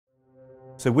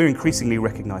So we're increasingly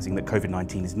recognising that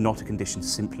COVID-19 is not a condition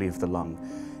simply of the lung.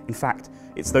 In fact,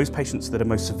 it's those patients that are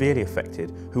most severely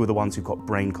affected who are the ones who've got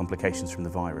brain complications from the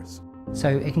virus. So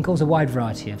it can cause a wide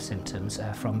variety of symptoms,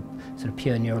 from sort of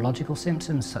pure neurological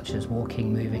symptoms such as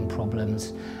walking, moving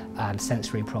problems and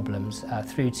sensory problems,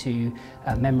 through to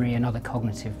memory and other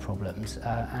cognitive problems,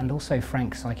 and also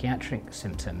frank psychiatric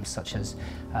symptoms such as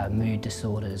mood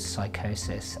disorders,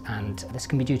 psychosis, and this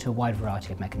can be due to a wide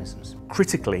variety of mechanisms.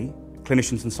 Critically,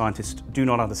 clinicians and scientists do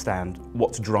not understand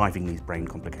what's driving these brain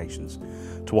complications.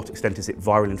 To what extent is it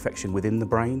viral infection within the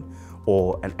brain,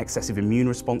 or an excessive immune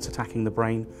response attacking the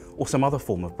brain, or some other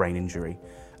form of brain injury?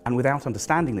 And without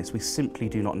understanding this, we simply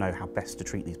do not know how best to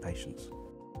treat these patients.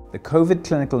 The COVID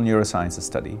Clinical Neuroscience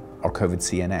Study, or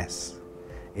Covid-Cns,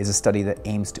 is a study that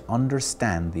aims to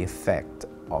understand the effect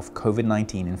of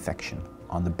COVID-19 infection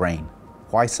on the brain,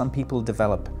 why some people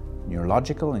develop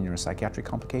neurological and neuropsychiatric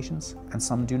complications and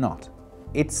some do not.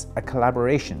 It's a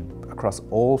collaboration across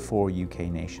all 4 UK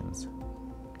nations.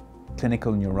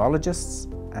 Clinical neurologists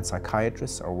and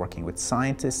psychiatrists are working with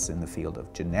scientists in the field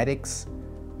of genetics,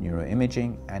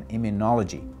 neuroimaging and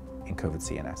immunology in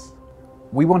Covid-Cns.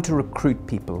 We want to recruit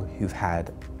people who've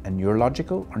had a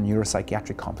neurological or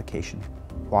neuropsychiatric complication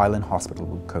while in hospital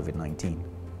with COVID-19.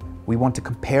 We want to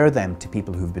compare them to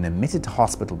people who've been admitted to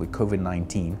hospital with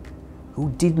COVID-19 who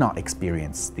did not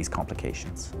experience these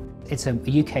complications. It's a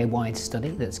UK-wide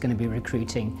study that's going to be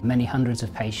recruiting many hundreds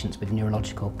of patients with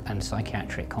neurological and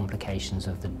psychiatric complications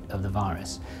of the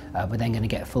virus. We're then going to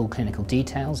get full clinical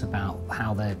details about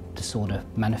how the disorder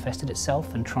manifested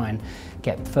itself and try and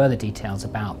get further details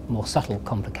about more subtle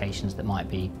complications that might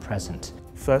be present.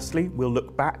 Firstly, we'll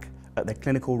look back at their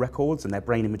clinical records and their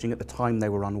brain imaging at the time they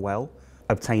were unwell,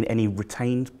 obtain any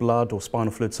retained blood or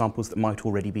spinal fluid samples that might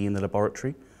already be in the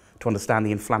laboratory, to understand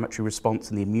the inflammatory response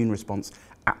and the immune response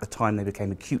at the time they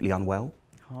became acutely unwell.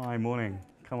 Hi, morning.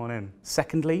 Come on in.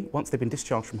 Secondly, once they've been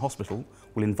discharged from hospital,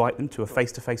 we'll invite them to a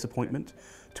face-to-face appointment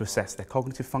to assess their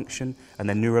cognitive function and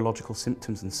their neurological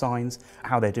symptoms and signs,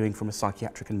 how they're doing from a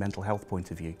psychiatric and mental health point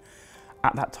of view.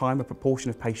 At that time, a proportion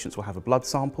of patients will have a blood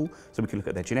sample, so we can look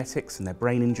at their genetics and their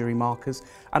brain injury markers,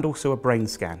 and also a brain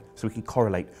scan, so we can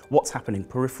correlate what's happening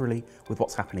peripherally with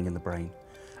what's happening in the brain.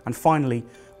 And finally,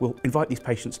 we'll invite these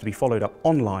patients to be followed up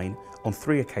online on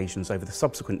 3 occasions over the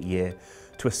subsequent year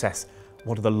to assess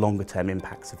what are the longer term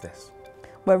impacts of this.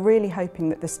 We're really hoping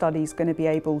that the study is going to be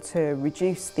able to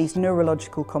reduce these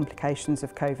neurological complications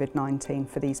of COVID-19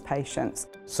 for these patients.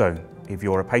 So, if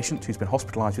you're a patient who's been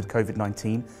hospitalised with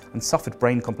COVID-19 and suffered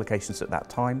brain complications at that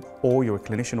time, or you're a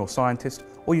clinician or scientist,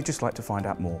 or you'd just like to find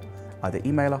out more, either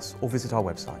email us or visit our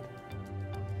website.